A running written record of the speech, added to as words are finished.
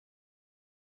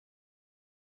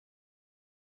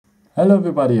Hello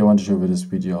everybody, I want to show you this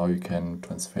video how you can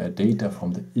transfer data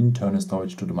from the internal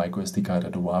storage to the microSD card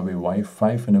at the Huawei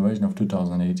Y5 in a version of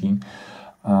 2018.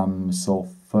 So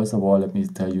first of all, let me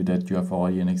tell you that you have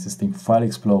already an existing file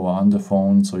explorer on the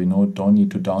phone, so you don't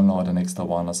need to download an extra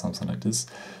one or something like this.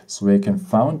 So where you can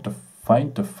find the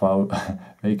file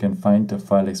where you can find the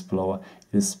file explorer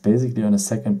is basically on the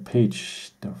second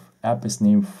page. The app is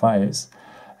named Files,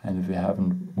 and if you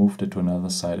haven't moved it to another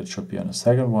site, it should be on the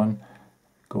second one.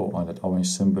 Go on that orange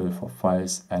symbol for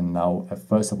files, and now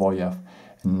first of all you have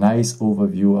a nice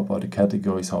overview about the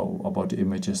categories, about the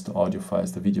images, the audio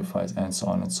files, the video files, and so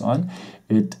on and so on.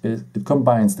 It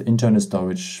combines the internal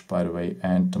storage, by the way,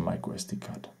 and the microSD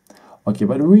card. Okay,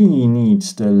 but we need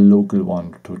the local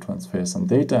one to transfer some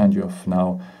data, and you have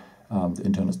now the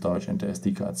internal storage and the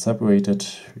SD card separated.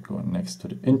 We go next to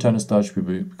the internal storage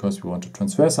because we want to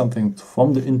transfer something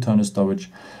from the internal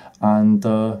storage. And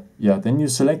yeah, then you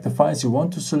select the files you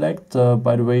want to select.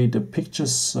 By the way, the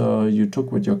pictures you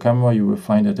took with your camera you will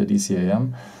find at the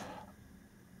DCAM.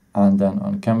 And then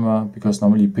on camera, because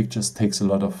normally pictures takes a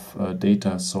lot of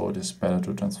data, so it is better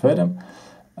to transfer them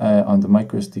on the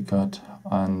microSD card.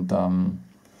 And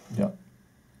yeah,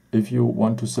 if you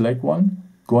want to select one,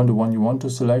 go on the one you want to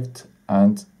select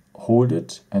and hold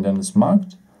it, and then it's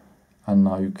marked. And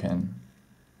now you can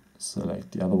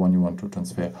select the other one you want to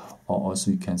transfer, or also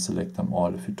you can select them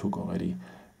all if you took already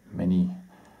many.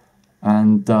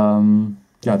 And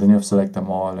yeah, then you have to select them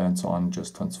all and so on,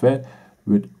 just transfer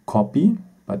with copy,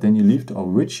 but then you leave the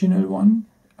original one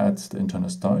at the internal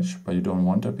storage, but you don't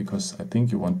want that because I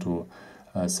think you want to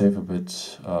save a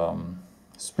bit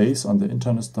space on the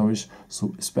internal storage.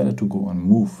 So it's better to go on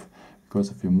move,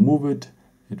 because if you move it,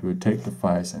 it will take the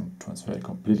files and transfer it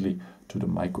completely to the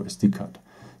microSD card.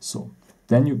 So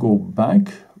then you go back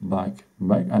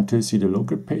until you see the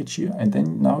local page here, and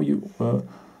then now you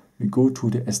we go to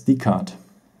the SD card.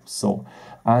 So,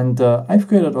 and I've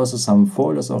created also some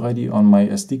folders already on my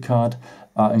SD card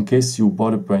in case you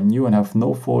bought it brand new and have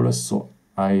no folders. So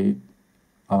I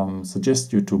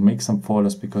suggest you to make some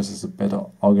folders because it's a better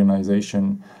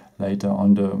organization later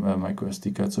on the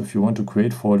microSD card. So if you want to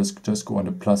create folders, just go on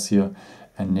the plus here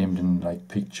and name them like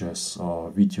pictures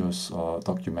or videos or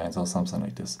documents or something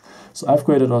like this. So I've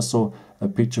created also a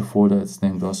picture folder. It's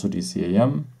named also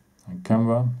DCAM and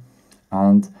camera,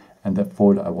 and that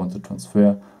folder I want to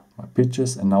transfer my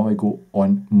pictures. And now I go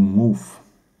on move.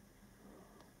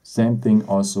 Same thing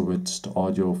also with the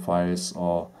audio files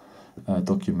or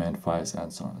document files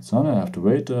and so on and so on. I have to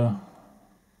wait a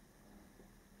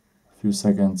few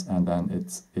seconds, and then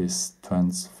it is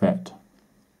transferred.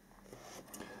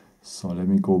 So let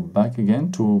me go back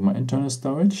again to my internal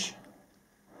storage,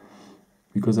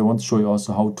 because I want to show you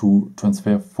also how to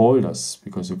transfer folders,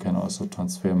 because you can also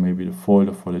transfer maybe the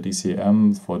folder for the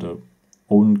DCAM, for the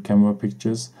own camera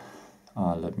pictures.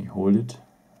 Let me hold it.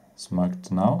 It's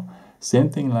marked now. Same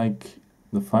thing like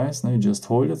the files. Now you just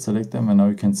hold it, select them, and now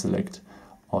you can select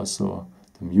also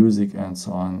the music and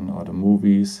so on, or the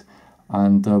movies.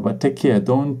 And but take care,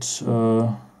 don't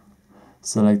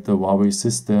select the Huawei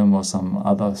system or some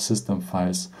other system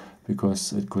files,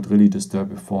 because it could really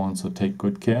disturb your phone, so take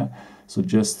good care. So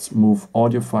just move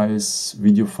audio files,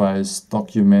 video files,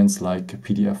 documents like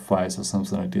PDF files or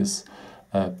something like this,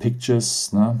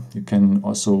 pictures. No? You can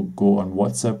also go on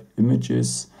WhatsApp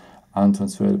images and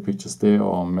transfer the pictures there,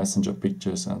 or Messenger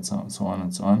pictures, and so on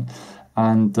and so on.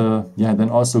 And yeah,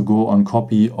 then also go on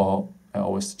copy, or I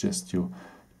always suggest you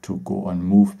to go on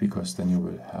move, because then you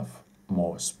will have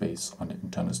more space on the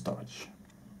internal storage.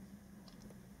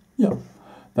 Yeah,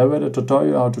 that was the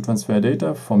tutorial how to transfer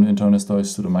data from the internal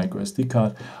storage to the microSD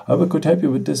card. I hope I could help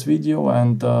you with this video,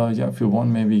 and yeah, if you want,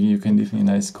 maybe you can leave me a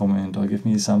nice comment or give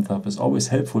me a thumbs up. It's always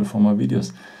helpful for my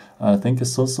videos. Thank you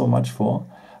so much for.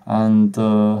 And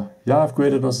yeah, I've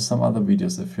created also some other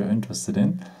videos if you're interested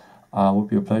in. It would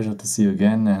be a pleasure to see you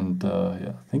again, and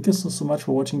yeah, thank you so much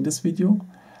for watching this video,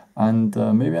 and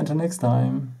maybe until next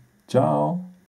time. Ciao.